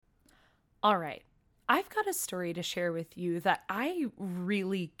All right, I've got a story to share with you that I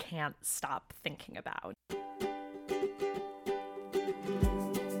really can't stop thinking about.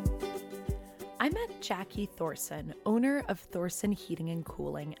 I met Jackie Thorson, owner of Thorson Heating and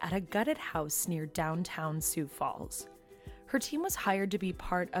Cooling, at a gutted house near downtown Sioux Falls. Her team was hired to be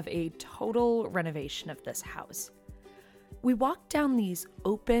part of a total renovation of this house. We walked down these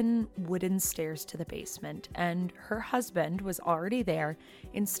open wooden stairs to the basement, and her husband was already there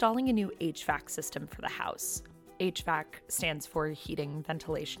installing a new HVAC system for the house. HVAC stands for heating,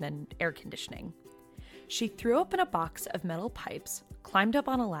 ventilation, and air conditioning. She threw open a box of metal pipes, climbed up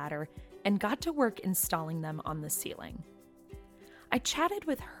on a ladder, and got to work installing them on the ceiling. I chatted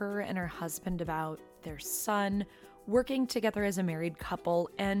with her and her husband about their son, working together as a married couple,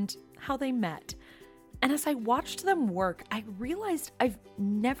 and how they met. And as I watched them work, I realized I've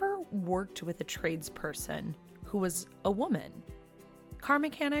never worked with a tradesperson who was a woman. Car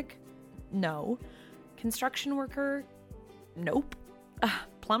mechanic? No. Construction worker? Nope.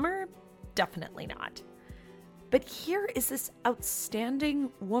 Plumber? Definitely not. But here is this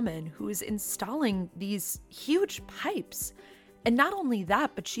outstanding woman who is installing these huge pipes. And not only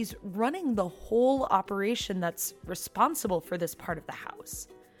that, but she's running the whole operation that's responsible for this part of the house.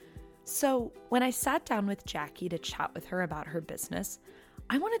 So when I sat down with Jackie to chat with her about her business,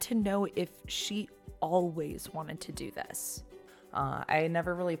 I wanted to know if she always wanted to do this. I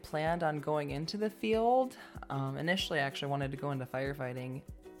never really planned on going into the field. Initially, I actually wanted to go into firefighting.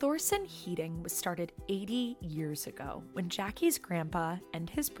 Thorson Heating was started 80 years ago when Jackie's grandpa and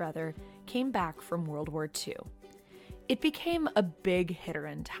his brother came back from World War II. It became a big hitter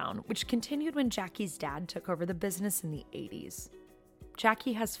in town, which continued when Jackie's dad took over the business in the 80s.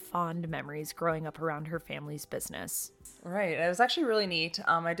 Jackie has fond memories growing up around her family's business. Right. It was actually really neat.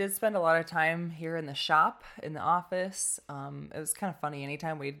 I did spend a lot of time here in the shop, in the office. It was kind of funny.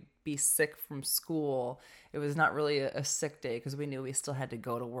 Anytime we'd be sick from school, it was not really a sick day because we knew we still had to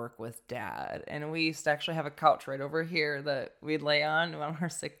go to work with Dad. And we used to actually have a couch right over here that we'd lay on our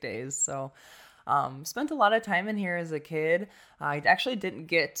sick days. So spent a lot of time in here as a kid. I actually didn't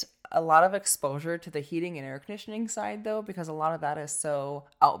get a lot of exposure to the heating and air conditioning side, though, because a lot of that is so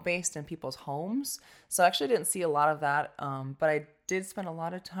out-based in people's homes. So I actually didn't see a lot of that, but I did spend a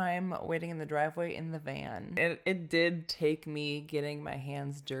lot of time waiting in the driveway in the van. It did take me getting my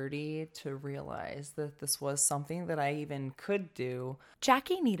hands dirty to realize that this was something that I even could do.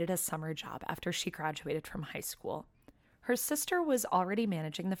 Jackie needed a summer job after she graduated from high school. Her sister was already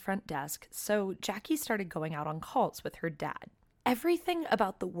managing the front desk, so Jackie started going out on calls with her dad. Everything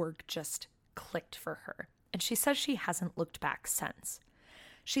about the work just clicked for her, and she says she hasn't looked back since.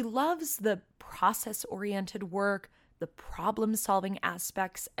 She loves the process-oriented work, the problem-solving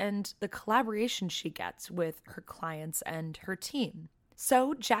aspects, and the collaboration she gets with her clients and her team.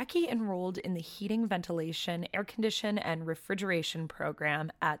 So Jackie enrolled in the heating, ventilation, air condition, and refrigeration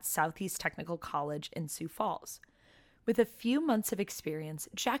program at Southeast Technical College in Sioux Falls. With a few months of experience,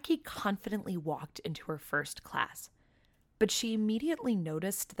 Jackie confidently walked into her first class. But she immediately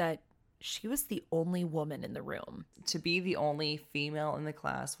noticed that she was the only woman in the room. To be the only female in the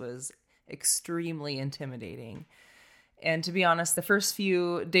class was extremely intimidating. And to be honest, the first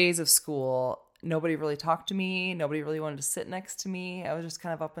few days of school, nobody really talked to me. Nobody really wanted to sit next to me. I was just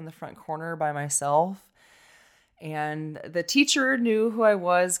kind of up in the front corner by myself. And the teacher knew who I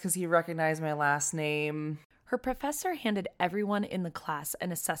was because he recognized my last name. Her professor handed everyone in the class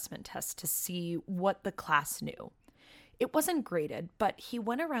an assessment test to see what the class knew. It wasn't graded, but he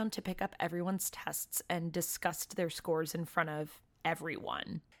went around to pick up everyone's tests and discussed their scores in front of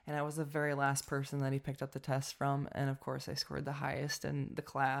everyone. And I was the very last person that he picked up the test from. And of course, I scored the highest in the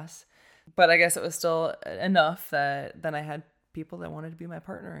class. But I guess it was still enough that then I had people that wanted to be my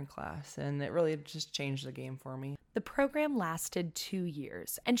partner in class. And it really just changed the game for me. The program lasted 2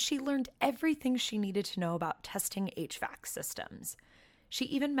 years, and she learned everything she needed to know about testing HVAC systems. She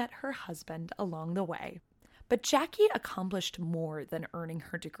even met her husband along the way. But Jackie accomplished more than earning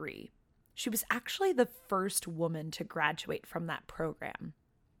her degree. She was actually the first woman to graduate from that program.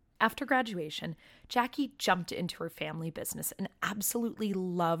 After graduation, Jackie jumped into her family business and absolutely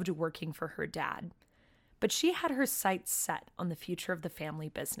loved working for her dad. But she had her sights set on the future of the family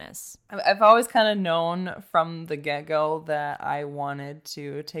business. I've always kind of known from the get-go that I wanted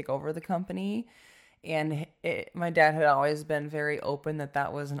to take over the company. And my dad had always been very open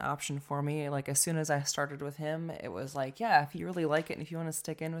that was an option for me. Like, as soon as I started with him, it was like, yeah, if you really like it and if you want to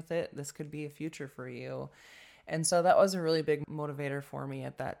stick in with it, this could be a future for you. And so that was a really big motivator for me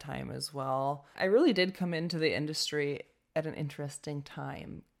at that time as well. I really did come into the industry at an interesting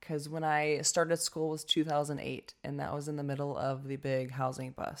time because when I started school was 2008, and that was in the middle of the big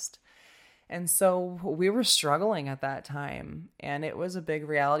housing bust. And so we were struggling at that time, and it was a big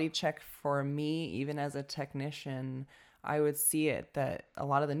reality check for me, even as a technician. I would see it that a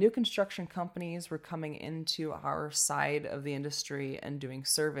lot of the new construction companies were coming into our side of the industry and doing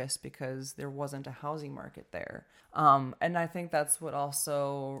service because there wasn't a housing market there. And I think that's what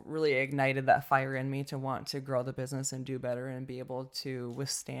also really ignited that fire in me to want to grow the business and do better and be able to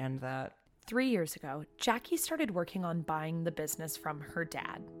withstand that. 3 years ago, Jackie started working on buying the business from her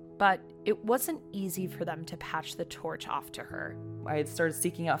dad, but it wasn't easy for them to patch the torch off to her. I had started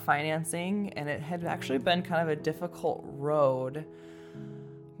seeking out financing, and it had actually been kind of a difficult road.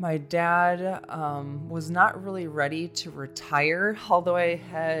 My dad was not really ready to retire, although I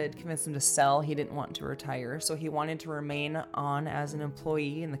had convinced him to sell. He didn't want to retire, so he wanted to remain on as an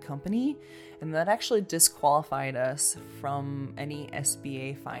employee in the company, and that actually disqualified us from any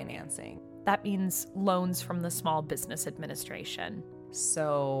SBA financing. That means loans from the Small Business Administration.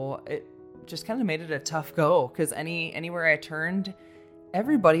 So it just kind of made it a tough go, because anywhere I turned,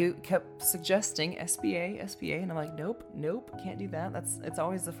 everybody kept suggesting SBA, and I'm like, nope, can't do that. It's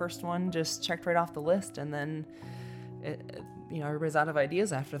always the first one just checked right off the list, and then everybody's out of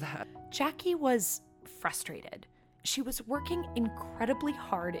ideas after that. Jackie was frustrated. She was working incredibly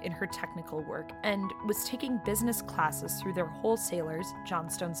hard in her technical work and was taking business classes through their wholesalers,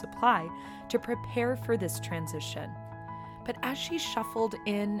 Johnstone Supply, to prepare for this transition. But as she shuffled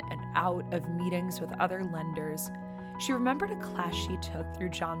in and out of meetings with other lenders, she remembered a class she took through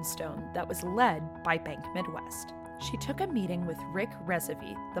Johnstone that was led by Bank Midwest. She took a meeting with Rick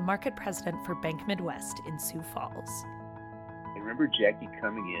Rezavi, the market president for Bank Midwest in Sioux Falls. I remember Jackie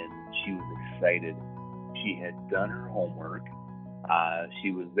coming in. She was excited. She had done her homework.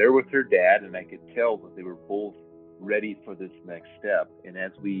 She was there with her dad, and I could tell that they were both ready for this next step. And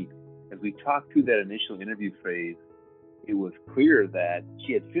as we talked through that initial interview phase, it was clear that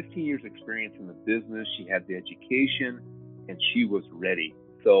she had 15 years experience in the business. She had the education, and she was ready.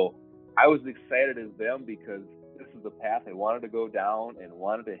 So I was excited as them because this is the path I wanted to go down and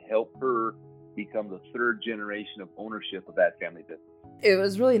wanted to help her become the third generation of ownership of that family business. It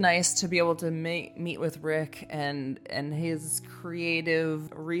was really nice to be able to meet with Rick and his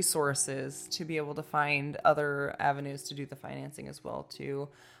creative resources to be able to find other avenues to do the financing as well too,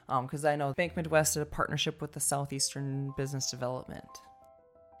 because I know Bank Midwest did a partnership with the Southeastern Business Development.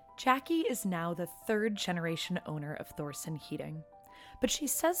 Jackie is now the third generation owner of Thorson Heating, but she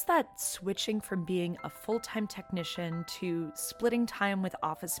says that switching from being a full-time technician to splitting time with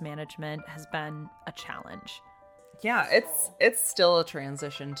office management has been a challenge. Yeah, it's still a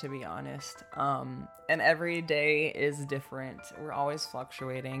transition, to be honest. And every day is different. We're always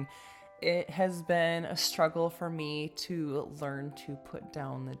fluctuating. It has been a struggle for me to learn to put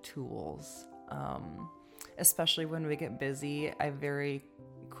down the tools. Especially when we get busy, I very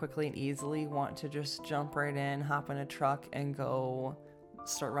quickly and easily want to just jump right in, hop in a truck, and go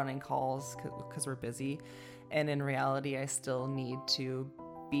start running calls because we're busy. And in reality, I still need to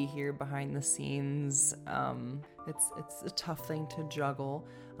be here behind the scenes. It's a tough thing to juggle,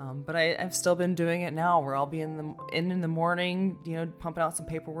 but I've still been doing it now, where I'll be in the morning, pumping out some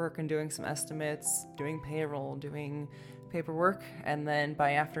paperwork and doing some estimates, doing payroll, doing paperwork, and then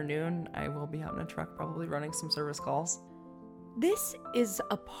by afternoon I will be out in a truck probably running some service calls. This is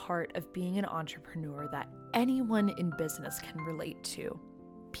a part of being an entrepreneur that anyone in business can relate to.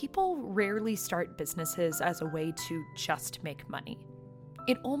 People rarely start businesses as a way to just make money.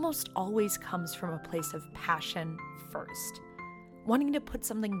 It almost always comes from a place of passion first, wanting to put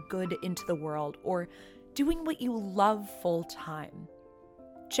something good into the world or doing what you love full time.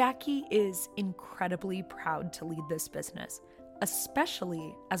 Jackie is incredibly proud to lead this business,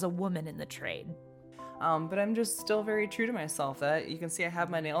 especially as a woman in the trade. But I'm just still very true to myself. That you can see I have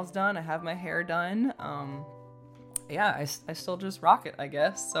my nails done, I have my hair done. I still just rock it, I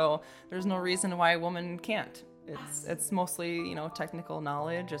guess. So there's no reason why a woman can't. It's mostly, technical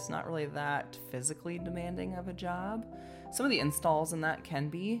knowledge. It's not really that physically demanding of a job. Some of the installs and that can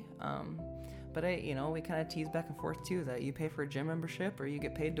be, but we kind of tease back and forth too, that you pay for a gym membership or you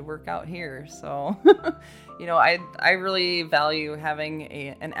get paid to work out here. So, I really value having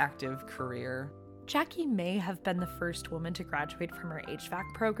an active career. Jackie may have been the first woman to graduate from her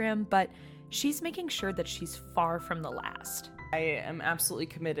HVAC program, but she's making sure that she's far from the last. I am absolutely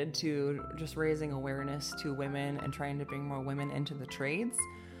committed to just raising awareness to women and trying to bring more women into the trades.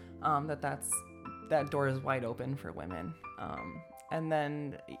 That door is wide open for women. And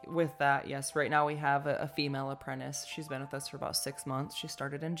then with that, yes, right now we have a female apprentice. She's been with us for about 6 months. She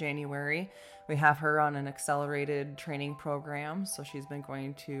started in January. We have her on an accelerated training program. So she's been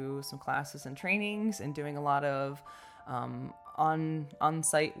going to some classes and trainings and doing a lot of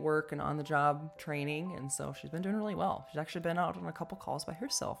on-site work and on-the-job training, and so she's been doing really well. She's actually been out on a couple calls by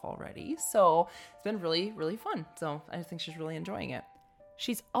herself already, so it's been really, really fun. So I think she's really enjoying it.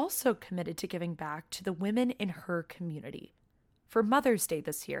 She's also committed to giving back to the women in her community. For Mother's Day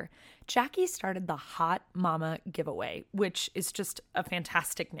this year, Jackie started the Hot Mama Giveaway, which is just a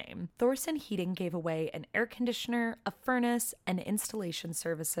fantastic name. Thorson Heating gave away an air conditioner, a furnace, and installation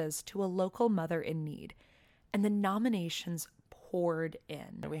services to a local mother in need, and the nominations poured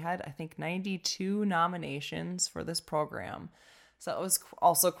in. We had, I think, 92 nominations for this program. So it was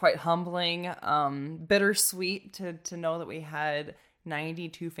also quite humbling, bittersweet to know that we had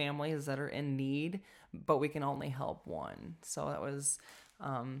 92 families that are in need, but we can only help one. So that was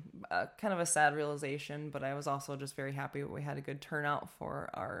kind of a sad realization, but I was also just very happy we had a good turnout for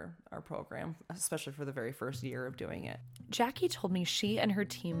our program, especially for the very first year of doing it. Jackie told me she and her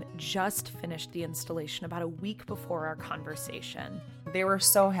team just finished the installation about a week before our conversation. They were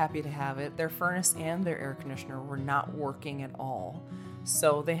so happy to have it. Their furnace and their air conditioner were not working at all.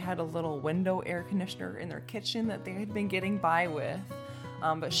 So they had a little window air conditioner in their kitchen that they had been getting by with.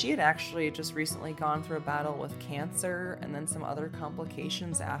 But she had actually just recently gone through a battle with cancer and then some other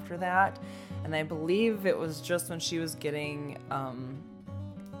complications after that. And I believe it was just when she was getting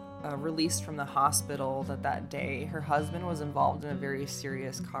released from the hospital that day, her husband was involved in a very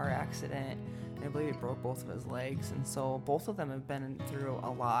serious car accident. And I believe he broke both of his legs. And so both of them have been through a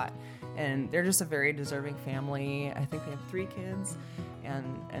lot. And they're just a very deserving family. I think they have 3 kids.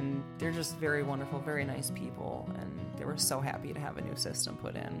 And they're just very wonderful, very nice people, and they were so happy to have a new system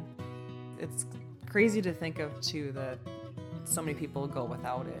put in. It's crazy to think of, too, that so many people go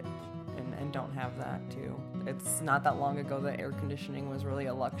without it and don't have that, too. It's not that long ago that air conditioning was really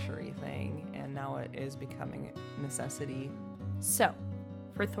a luxury thing, and now it is becoming a necessity. So,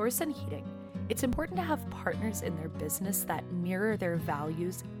 for Thorson Heating, it's important to have partners in their business that mirror their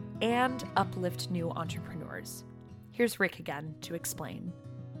values and uplift new entrepreneurs. Here's Rick again to explain.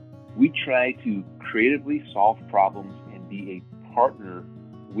 We try to creatively solve problems and be a partner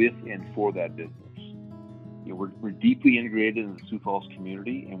with and for that business. You know, we're deeply integrated in the Sioux Falls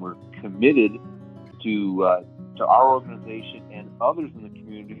community, and we're committed to our organization and others in the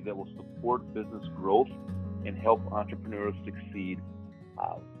community that will support business growth and help entrepreneurs succeed.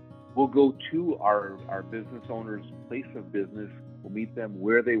 We'll go to our business owners' place of business. We'll meet them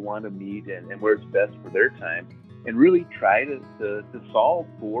where they want to meet and where it's best for their time, and really try to solve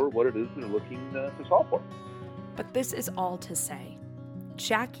for what it is they're looking to solve for. But this is all to say,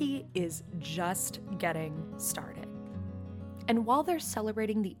 Jackie is just getting started. And while they're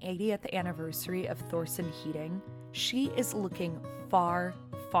celebrating the 80th anniversary of Thorson Heating, she is looking far,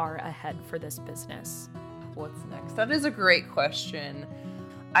 far ahead for this business. What's next? That is a great question.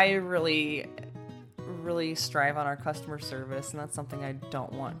 I really strive on our customer service, and that's something I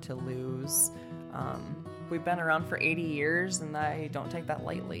don't want to lose. We've been around for 80 years, and I don't take that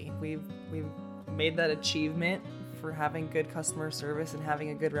lightly. We've made that achievement for having good customer service and having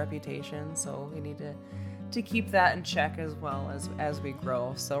a good reputation, so we need to keep that in check as well as we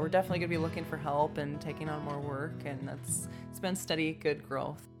grow. So we're definitely going to be looking for help and taking on more work, and it's been steady, good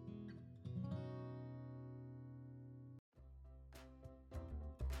growth.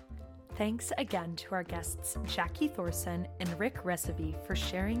 Thanks again to our guests Jackie Thorson and Rick Resevy for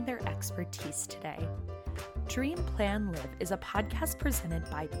sharing their expertise today. Dream Plan Live is a podcast presented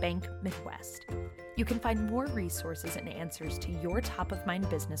by Bank Midwest. You can find more resources and answers to your top-of-mind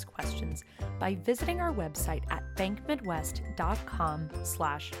business questions by visiting our website at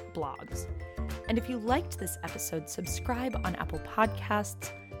bankmidwest.com/blogs. And if you liked this episode, subscribe on Apple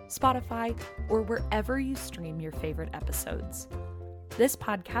Podcasts, Spotify, or wherever you stream your favorite episodes. This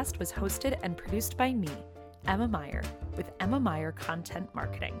podcast was hosted and produced by me, Emma Meyer, with Emma Meyer Content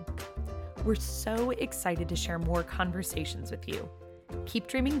Marketing. We're so excited to share more conversations with you. Keep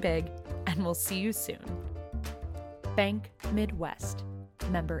dreaming big, and we'll see you soon. Bank Midwest,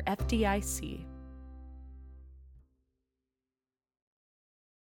 member FDIC.